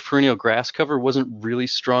that native perennial grass cover wasn't really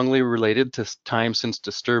strongly related to time since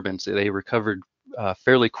disturbance. They recovered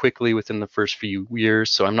fairly quickly within the first few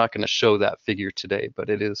years, so I'm not going to show that figure today, but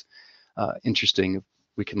it is interesting.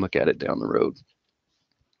 We can look at it down the road.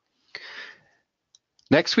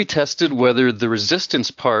 Next, we tested whether the resistance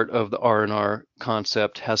part of the R&R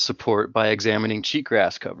concept has support by examining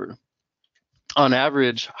cheatgrass cover. On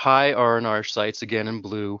average, high R&R sites, again in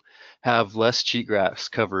blue, have less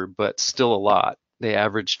cheatgrass cover, but still a lot. They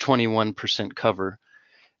average 21% cover.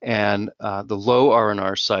 And the low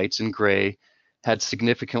R&R sites in gray had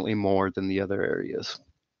significantly more than the other areas.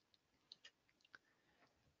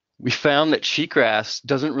 We found that cheatgrass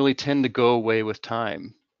doesn't really tend to go away with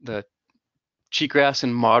time. the cheatgrass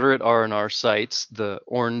in moderate R&R sites, the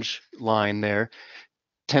orange line there,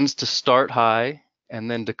 tends to start high and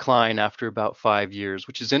then decline after about 5 years,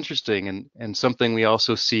 which is interesting and something we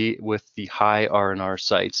also see with the high R&R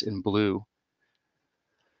sites in blue.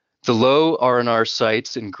 The low R&R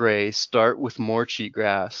sites in gray start with more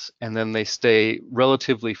cheatgrass and then they stay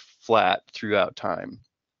relatively flat throughout time.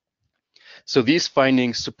 So these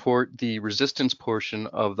findings support the resistance portion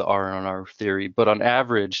of the R&R theory, but on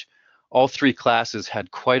average, all three classes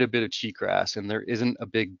had quite a bit of cheatgrass, and there isn't a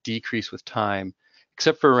big decrease with time,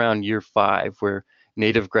 except for around year 5, where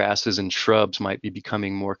native grasses and shrubs might be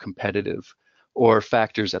becoming more competitive, or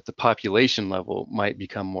factors at the population level might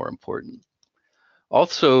become more important.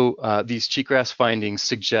 Also, these cheatgrass findings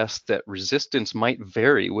suggest that resistance might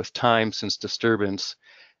vary with time since disturbance,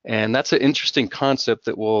 and that's an interesting concept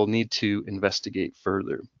that we'll need to investigate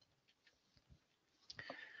further.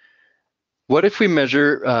 What if we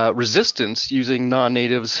measure resistance using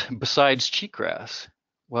non-natives besides cheatgrass?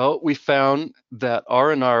 Well, we found that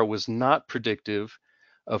R&R was not predictive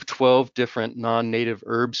of 12 different non-native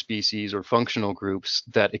herb species or functional groups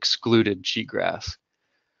that excluded cheatgrass.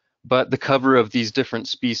 But the cover of these different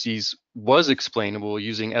species was explainable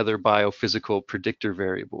using other biophysical predictor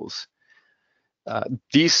variables.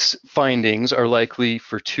 These findings are likely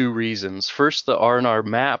for 2 reasons. First, the R&R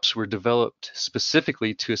maps were developed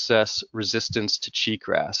specifically to assess resistance to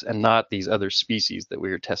cheatgrass and not these other species that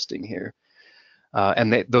we are testing here.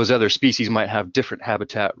 Those other species might have different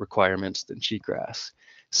habitat requirements than cheatgrass.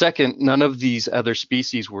 Second, none of these other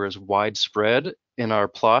species were as widespread in our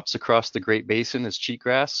plots across the Great Basin as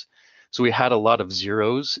cheatgrass. So we had a lot of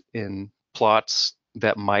zeros in plots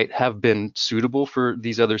that might have been suitable for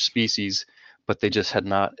these other species, but they just had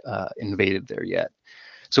not invaded there yet.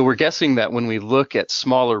 So we're guessing that when we look at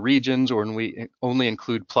smaller regions or when we only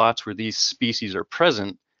include plots where these species are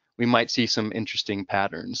present, we might see some interesting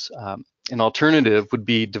patterns. An alternative would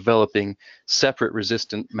be developing separate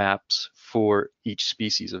resistant maps for each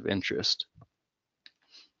species of interest.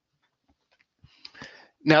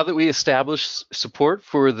 Now that we established support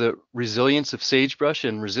for the resilience of sagebrush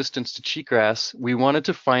and resistance to cheatgrass, we wanted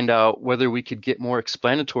to find out whether we could get more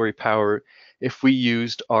explanatory power if we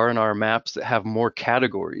used R&R maps that have more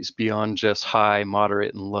categories beyond just high,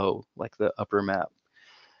 moderate, and low, like the upper map.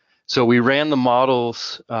 So we ran the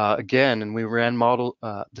models again, and we ran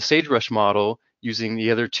the Sagebrush model using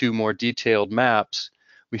the other 2 more detailed maps.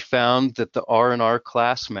 We found that the R&R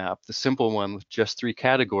class map, the simple one with just 3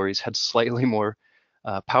 categories, had slightly more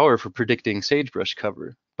power for predicting sagebrush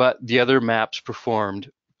cover, but the other maps performed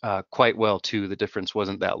quite well too. The difference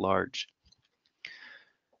wasn't that large.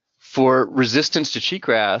 For resistance to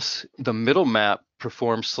cheatgrass, the middle map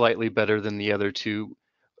performed slightly better than the other 2,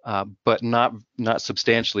 but not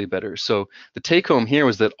substantially better. So the take home here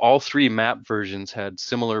was that all 3 map versions had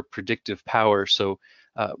similar predictive power. So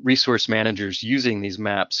resource managers using these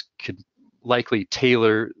maps could likely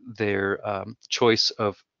tailor their choice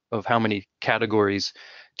of how many categories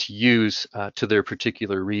to use to their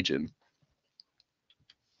particular region.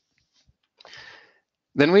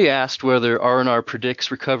 Then we asked whether R&R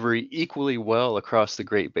predicts recovery equally well across the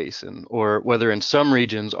Great Basin, or whether in some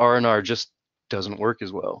regions R&R just doesn't work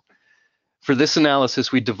as well. For this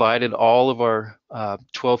analysis, we divided all of our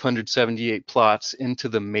 1,278 plots into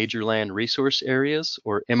the major land resource areas,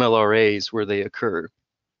 or MLRAs, where they occur.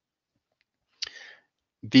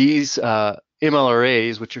 These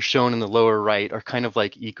MLRAs, which are shown in the lower right, are kind of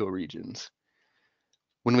like ecoregions.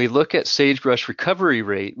 When we look at sagebrush recovery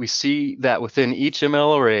rate, we see that within each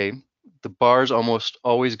MLRA, the bars almost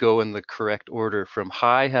always go in the correct order, from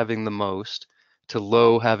high having the most to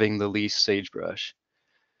low having the least sagebrush.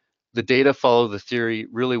 The data follow the theory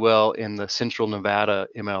really well in the Central Nevada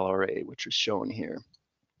MLRA, which is shown here,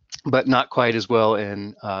 but not quite as well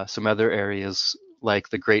in some other areas like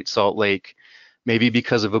the Great Salt Lake, maybe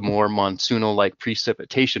because of a more monsoonal-like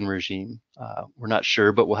precipitation regime. We're not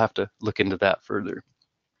sure, but we'll have to look into that further.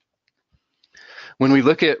 When we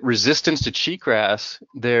look at resistance to cheatgrass,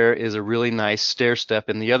 there is a really nice stair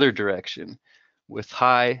step in the other direction, with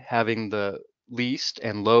high having the least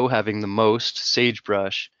and low having the most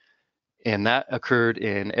sagebrush, and that occurred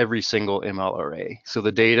in every single MLRA. So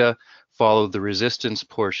the data followed the resistance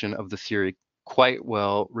portion of the theory quite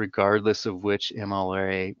well, regardless of which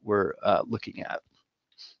MLRA we're looking at.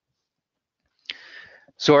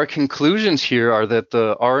 So our conclusions here are that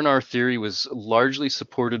the R&R theory was largely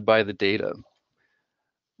supported by the data.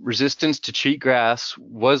 Resistance to cheatgrass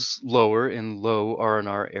was lower in low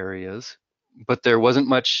R&R areas, but there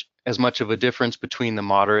wasn't as much of a difference between the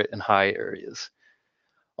moderate and high areas.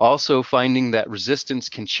 Also, finding that resistance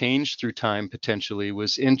can change through time potentially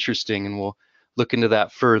was interesting, and we'll look into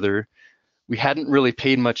that further. We hadn't really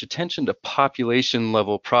paid much attention to population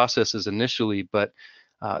level processes initially, but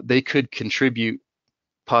they could contribute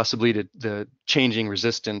possibly to the changing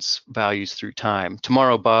resistance values through time.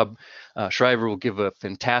 Tomorrow, Bob Shriver will give a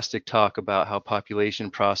fantastic talk about how population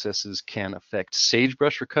processes can affect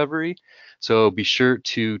sagebrush recovery. So be sure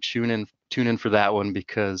to tune in for that one,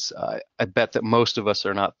 because I bet that most of us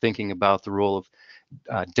are not thinking about the role of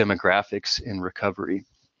demographics in recovery.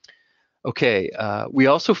 Okay, we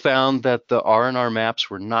also found that the R&R maps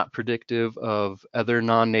were not predictive of other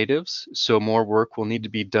non-natives, so more work will need to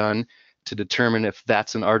be done to determine if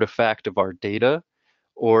that's an artifact of our data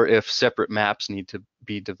or if separate maps need to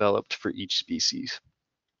be developed for each species.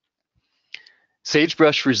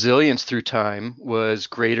 Sagebrush resilience through time was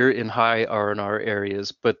greater in high R&R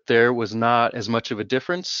areas, but there was not as much of a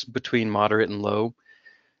difference between moderate and low.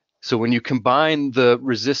 So when you combine the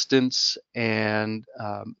resistance and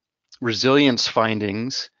resilience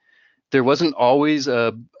findings, there wasn't always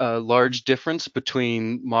a large difference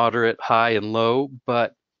between moderate, high, and low,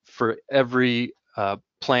 but for every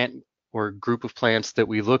plant or group of plants that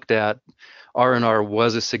we looked at, R&R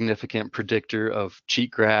was a significant predictor of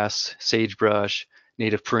cheatgrass, sagebrush,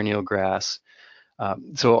 native perennial grass.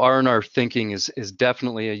 So R&R thinking is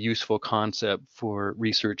definitely a useful concept for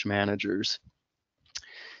research managers.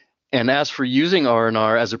 And as for using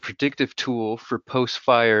R&R as a predictive tool for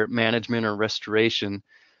post-fire management or restoration,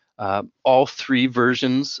 all three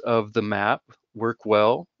versions of the map work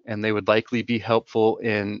well, and they would likely be helpful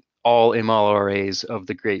in all MLRAs of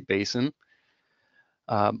the Great Basin.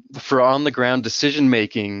 For on-the-ground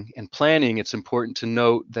decision-making and planning, it's important to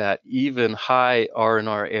note that even high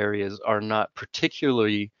R&R areas are not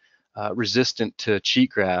particularly resistant to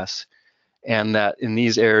cheatgrass, and that in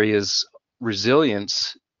these areas,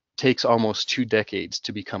 resilience takes almost 2 decades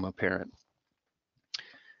to become apparent.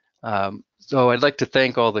 So I'd like to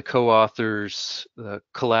thank all the co-authors, the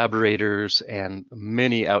collaborators, and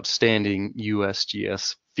many outstanding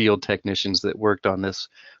USGS field technicians that worked on this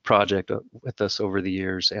project with us over the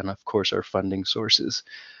years, and of course our funding sources.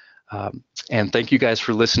 And thank you guys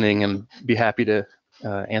for listening, and be happy to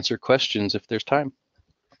answer questions if there's time.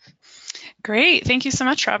 Great. Thank you so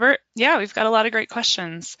much, Robert. Yeah, we've got a lot of great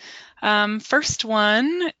questions. First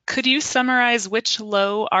one, could you summarize which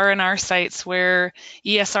low R&R sites where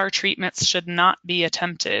ESR treatments should not be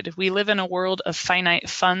attempted? We live in a world of finite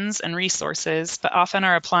funds and resources, but often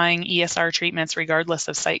are applying ESR treatments regardless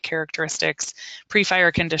of site characteristics,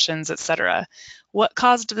 pre-fire conditions, etc. What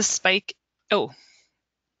caused the spike? Oh,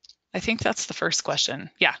 I think that's the first question.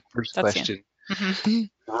 Yeah. First that's question. Mm-hmm.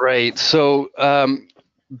 Right. So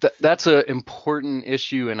that's an important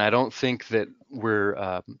issue, and I don't think that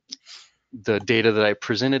the data that I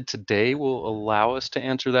presented today will allow us to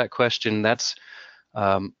answer that question. That's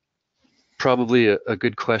probably a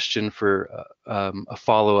good question for a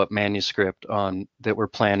follow-up manuscript on that we're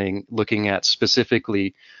planning, looking at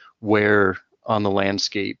specifically where on the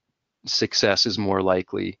landscape success is more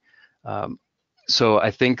likely. So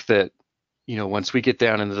I think that, you know, once we get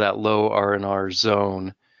down into that low R&R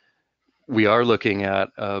zone, we are looking at,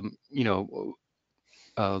 you know,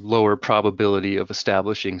 a lower probability of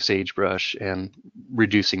establishing sagebrush and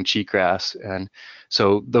reducing cheatgrass. And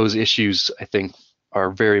so those issues, I think,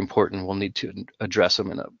 are very important. We'll need to address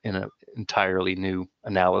them in an entirely new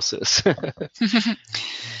analysis.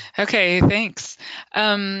 Okay, thanks.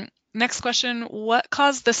 Next question, what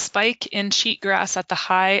caused the spike in cheatgrass at the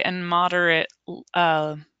high and moderate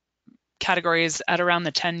categories at around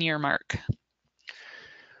the 10-year mark?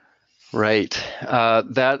 Right.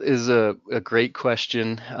 That is a great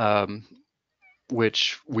question,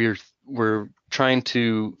 which we're trying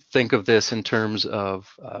to think of this in terms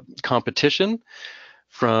of competition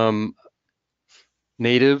from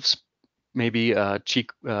natives, maybe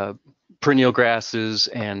perennial grasses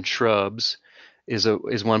and shrubs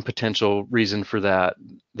is one potential reason for that.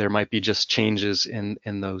 There might be just changes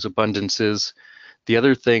in those abundances. The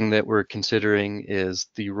other thing that we're considering is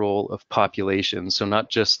the role of populations. So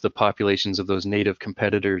not just the populations of those native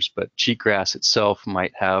competitors, but cheatgrass itself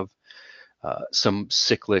might have some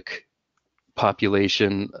cyclic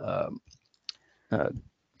population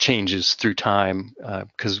changes through time,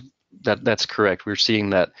 because that's correct. We're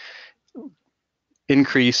seeing that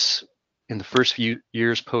increase in the first few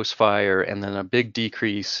years post-fire, and then a big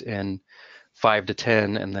decrease in 5 to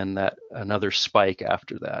 10, and then that another spike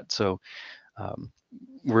after that. So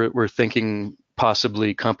we're thinking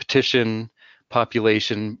possibly competition,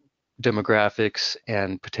 population, demographics,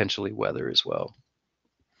 and potentially weather as well.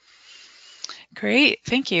 Great,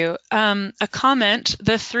 thank you. A comment,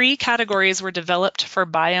 the 3 categories were developed for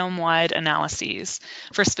biome-wide analyses.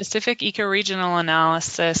 For specific ecoregional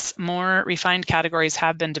analysis, more refined categories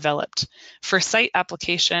have been developed. For site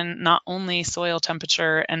application, not only soil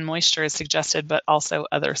temperature and moisture is suggested, but also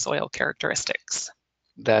other soil characteristics.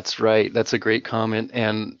 That's right. That's a great comment.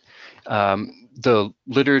 And the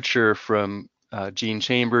literature from Gene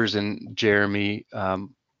Chambers and Jeremy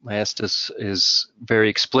Maestas is very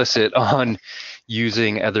explicit on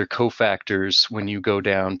using other cofactors when you go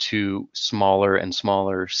down to smaller and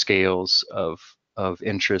smaller scales of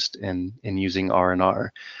interest in using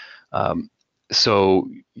R&R. So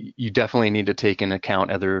you definitely need to take into account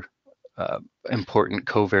other important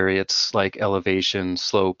covariates like elevation,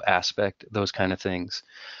 slope, aspect, those kind of things.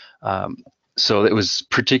 So it was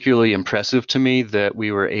particularly impressive to me that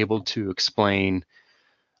we were able to explain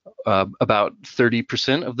about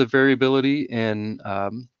 30% of the variability in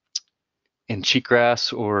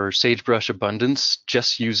cheatgrass or sagebrush abundance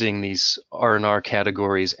just using these R&R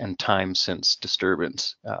categories and time since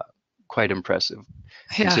disturbance. Quite impressive,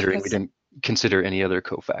 considering we didn't consider any other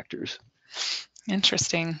cofactors.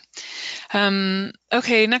 Interesting.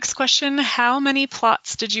 Okay, next question. How many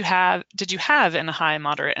plots did you have in high,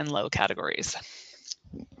 moderate, and low categories?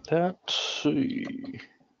 Let's see.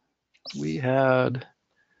 We had,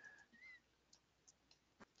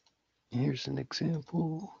 here's an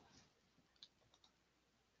example.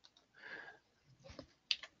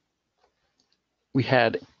 We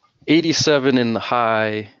had 87 in the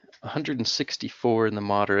high, 164 in the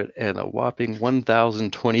moderate, and a whopping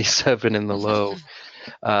 1,027 in the low.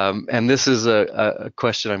 And this is a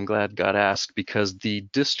question I'm glad got asked because the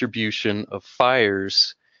distribution of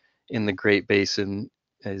fires in the Great Basin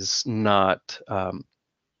is not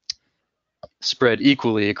spread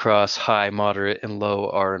equally across high, moderate, and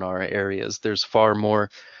low R&R areas. There's far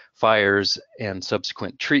more fires and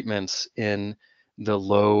subsequent treatments in the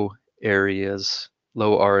low areas,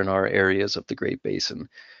 low R&R areas of the Great Basin.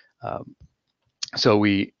 So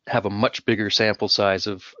we have a much bigger sample size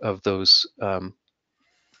of those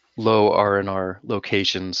low R&R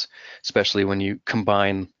locations, especially when you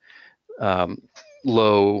combine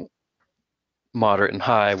low, moderate, and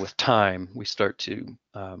high with time. We start to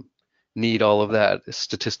need all of that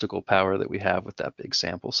statistical power that we have with that big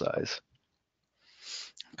sample size.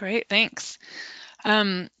 Great, thanks.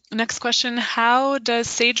 Next question, how does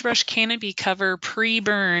sagebrush canopy cover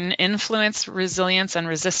pre-burn influence resilience and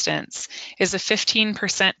resistance? Is a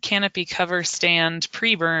 15% canopy cover stand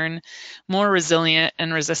pre-burn more resilient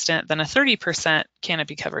and resistant than a 30%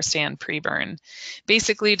 canopy cover stand pre-burn?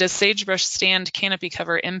 Basically, does sagebrush stand canopy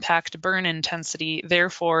cover impact burn intensity,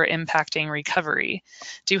 therefore impacting recovery?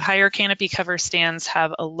 Do higher canopy cover stands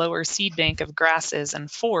have a lower seed bank of grasses and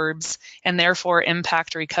forbs and therefore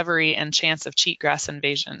impact recovery and chance of cheatgrass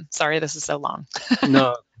invasion? Sorry, this is so long.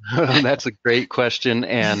 No, that's a great question.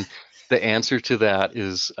 And the answer to that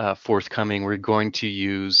is forthcoming. We're going to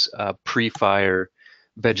use pre-fire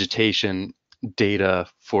vegetation data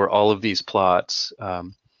for all of these plots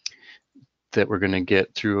that we're going to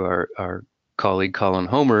get through our colleague Colin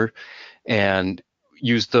Homer and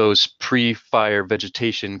use those pre-fire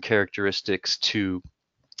vegetation characteristics to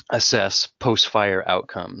assess post-fire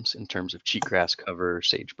outcomes in terms of cheatgrass cover,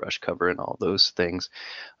 sagebrush cover, and all those things.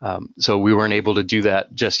 So we weren't able to do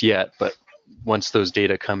that just yet, but once those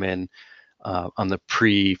data come in on the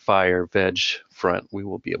pre-fire veg front, we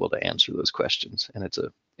will be able to answer those questions, and it's an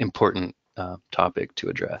important topic to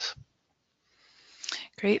address.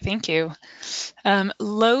 Great, thank you.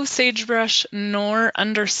 Low sagebrush nor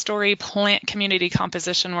understory plant community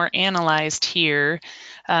composition were analyzed here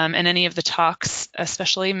in any of the talks,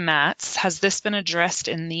 especially Matt's. Has this been addressed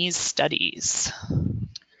in these studies?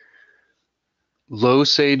 Low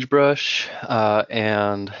sagebrush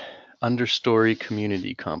and understory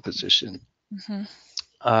community composition.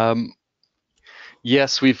 Mm-hmm.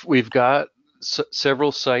 Yes, we've got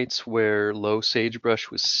several sites where low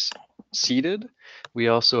sagebrush was seeded. We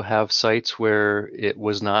also have sites where it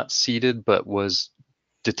was not seeded but was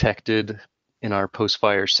detected in our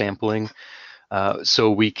post-fire sampling.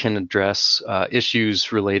 So we can address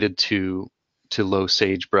issues related to low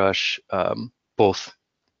sagebrush, both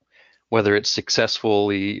whether it's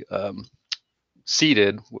successfully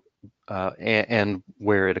seeded and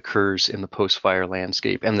where it occurs in the post-fire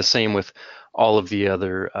landscape, and the same with all of the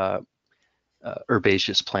other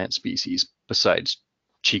herbaceous plant species besides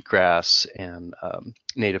cheatgrass and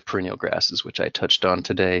native perennial grasses, which I touched on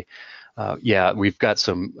today. Yeah, we've got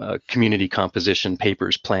some community composition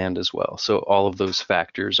papers planned as well. So all of those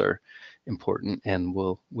factors are important and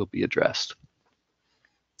will be addressed.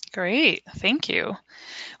 Great, thank you.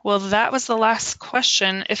 Well, that was the last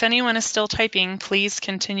question. If anyone is still typing, please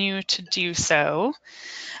continue to do so.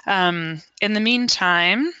 In the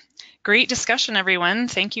meantime, great discussion, everyone.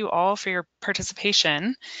 Thank you all for your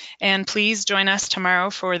participation. And please join us tomorrow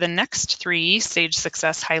for the next 3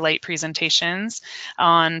 SageSuccess highlight presentations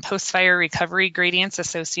on post-fire recovery gradients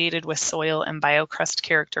associated with soil and biocrust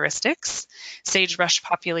characteristics, sagebrush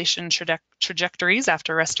population trajectories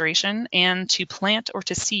after restoration, and to plant or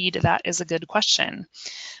to seed, that is a good question,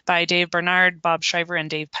 by Dave Bernard, Bob Shriver, and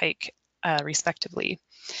Dave Pike, respectively.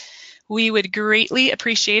 We would greatly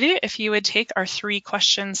appreciate it if you would take our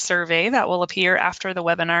 3-question survey that will appear after the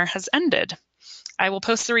webinar has ended. I will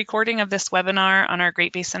post the recording of this webinar on our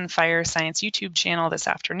Great Basin Fire Science YouTube channel this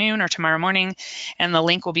afternoon or tomorrow morning, and the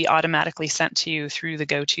link will be automatically sent to you through the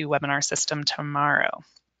GoToWebinar system tomorrow.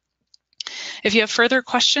 If you have further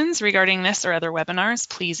questions regarding this or other webinars,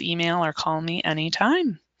 please email or call me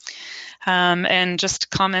anytime. And just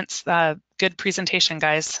comments, good presentation,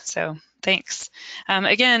 guys. So thanks.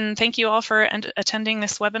 Again, thank you all for attending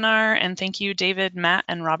this webinar, and thank you, David, Matt,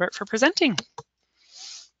 and Robert, for presenting.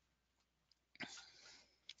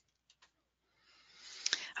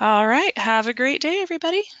 All right, have a great day,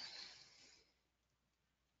 everybody.